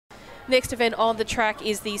Next event on the track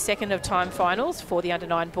is the second of time finals for the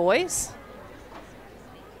under-9 boys.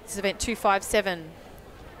 This is event 257.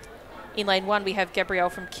 In lane 1, we have Gabrielle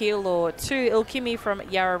from Keilor, 2 Ilkimi from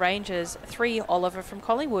Yarra Rangers, 3 Oliver from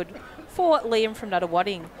Collingwood, 4 Liam from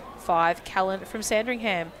Nuttawading, 5 Callan from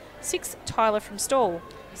Sandringham, 6 Tyler from Stawell,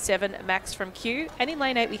 7 Max from Kew, and in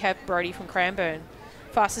lane 8 we have Brody from Cranbourne.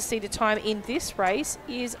 Fastest seated time in this race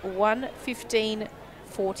is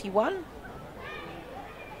 1:15:41,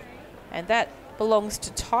 and that belongs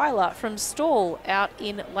to Tyler from Stawell out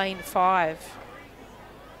in lane 5.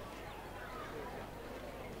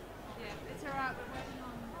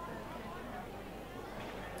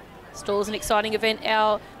 Stawell is an exciting event.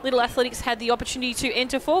 Our Little Athletics had the opportunity to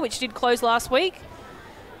enter for, which did close last week.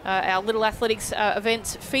 Our Little Athletics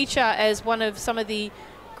events feature as one of some of the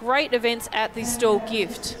great events at the Stawell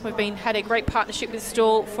Gift. We've had a great partnership with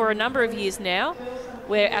Stawell for a number of years now,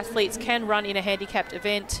 where athletes can run in a handicapped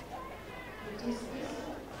event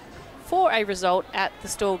for a result at the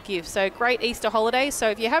Stawell Gift. So great Easter holiday. So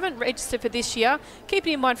if you haven't registered for this year, keep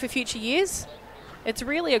it in mind for future years. It's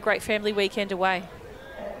really a great family weekend away.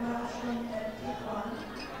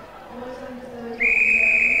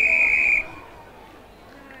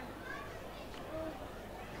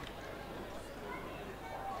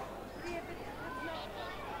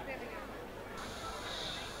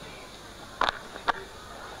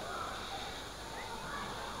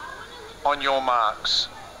 On your marks.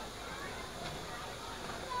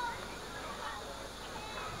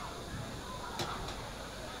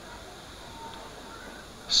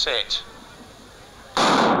 Set.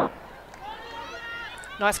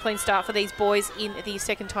 Nice clean start for these boys in the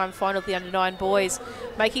second time final of the under-9 boys.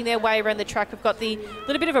 Making their way around the track, we've got the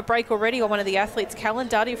little bit of a break already on one of the athletes. Callan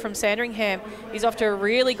Duddy from Sandringham is off to a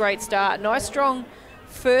really great start. Nice strong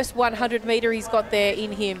first 100 metre he's got there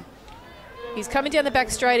in him. He's coming down the back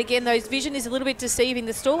straight again, though his vision is a little bit deceiving.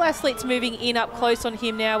 The Stawell athlete's moving in up close on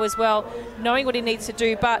him now as well, knowing what he needs to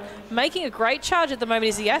do, but making a great charge at the moment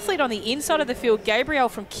is the athlete on the inside of the field, Gabrielle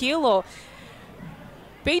from Keilor.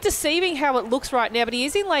 Be deceiving how it looks right now, but he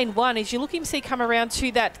is in lane 1. As you look him see come around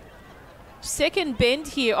to that second bend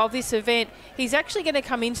here of this event, he's actually going to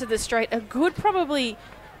come into the straight a good probably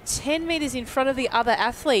 10 metres in front of the other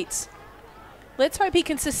athletes. Let's hope he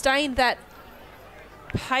can sustain that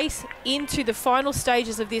pace into the final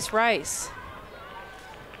stages of this race.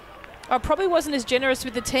 I probably wasn't as generous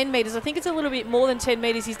with the 10 metres. I think it's a little bit more than 10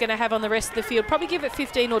 metres he's going to have on the rest of the field. Probably give it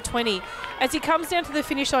 15 or 20. As he comes down to the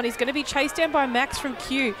finish line, he's going to be chased down by Max from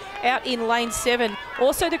Kew out in lane 7.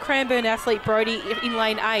 Also the Cranbourne athlete Brody in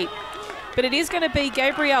lane 8. But it is going to be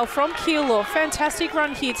Gabrielle from Keilor. Fantastic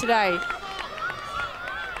run here today.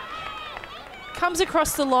 Comes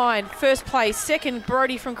across the line. First place. Second,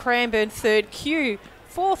 Brody from Cranbourne. Third, Kew.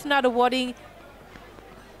 Fourth, Nuttawading.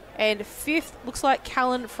 And fifth, looks like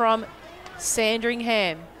Callan from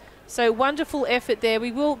Sandringham. So wonderful effort there.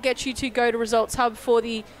 We will get you to go to Results Hub for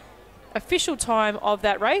the official time of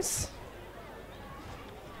that race.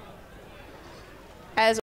 As